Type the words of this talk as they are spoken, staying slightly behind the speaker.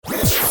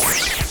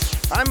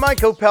I'm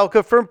Michael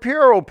Pelka from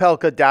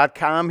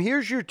PureOpelka.com.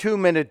 Here's your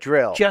 2-minute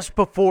drill. Just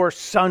before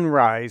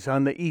sunrise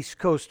on the east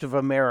coast of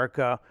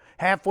America,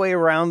 halfway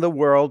around the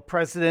world,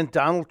 President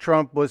Donald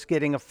Trump was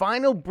getting a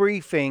final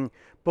briefing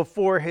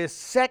before his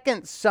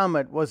second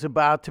summit was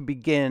about to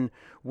begin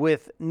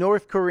with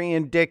North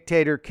Korean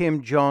dictator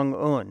Kim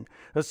Jong-un.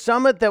 A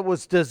summit that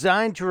was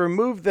designed to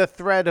remove the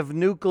threat of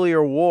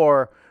nuclear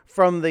war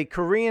from the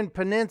Korean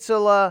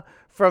Peninsula,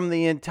 from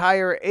the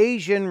entire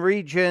Asian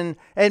region,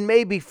 and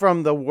maybe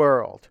from the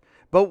world.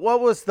 But what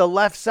was the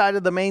left side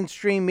of the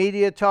mainstream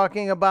media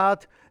talking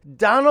about?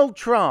 Donald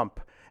Trump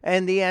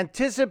and the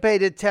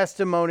anticipated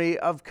testimony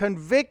of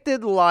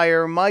convicted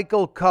liar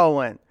Michael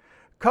Cohen.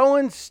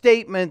 Cohen's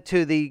statement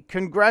to the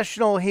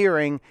congressional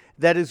hearing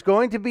that is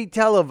going to be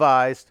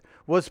televised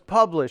was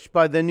published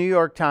by the New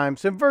York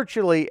Times and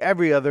virtually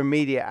every other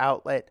media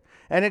outlet.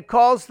 And it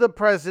calls the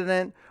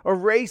president a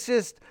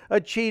racist,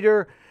 a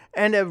cheater,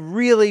 and a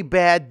really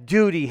bad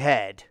duty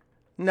head.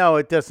 No,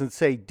 it doesn't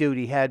say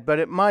duty head, but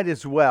it might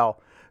as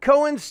well.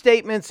 Cohen's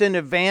statements in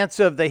advance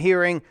of the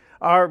hearing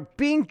are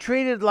being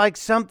treated like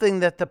something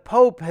that the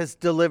Pope has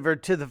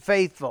delivered to the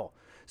faithful.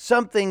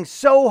 Something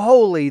so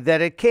holy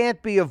that it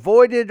can't be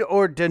avoided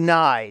or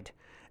denied.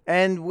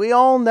 And we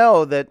all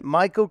know that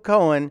Michael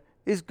Cohen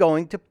is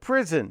going to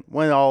prison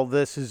when all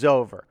this is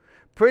over.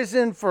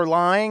 Prison for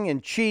lying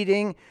and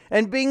cheating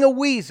and being a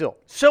weasel.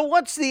 So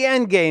what's the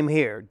end game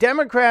here?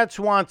 Democrats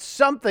want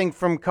something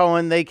from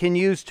Cohen they can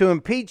use to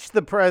impeach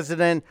the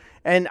president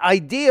and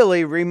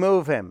ideally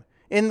remove him.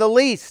 In the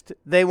least,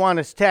 they want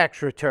his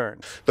tax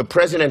returns. The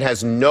president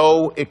has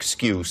no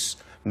excuse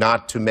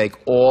not to make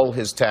all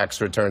his tax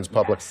returns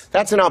public. Yes.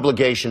 That's an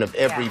obligation of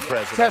every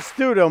president.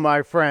 Testudo,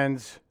 my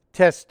friends.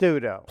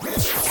 Testudo.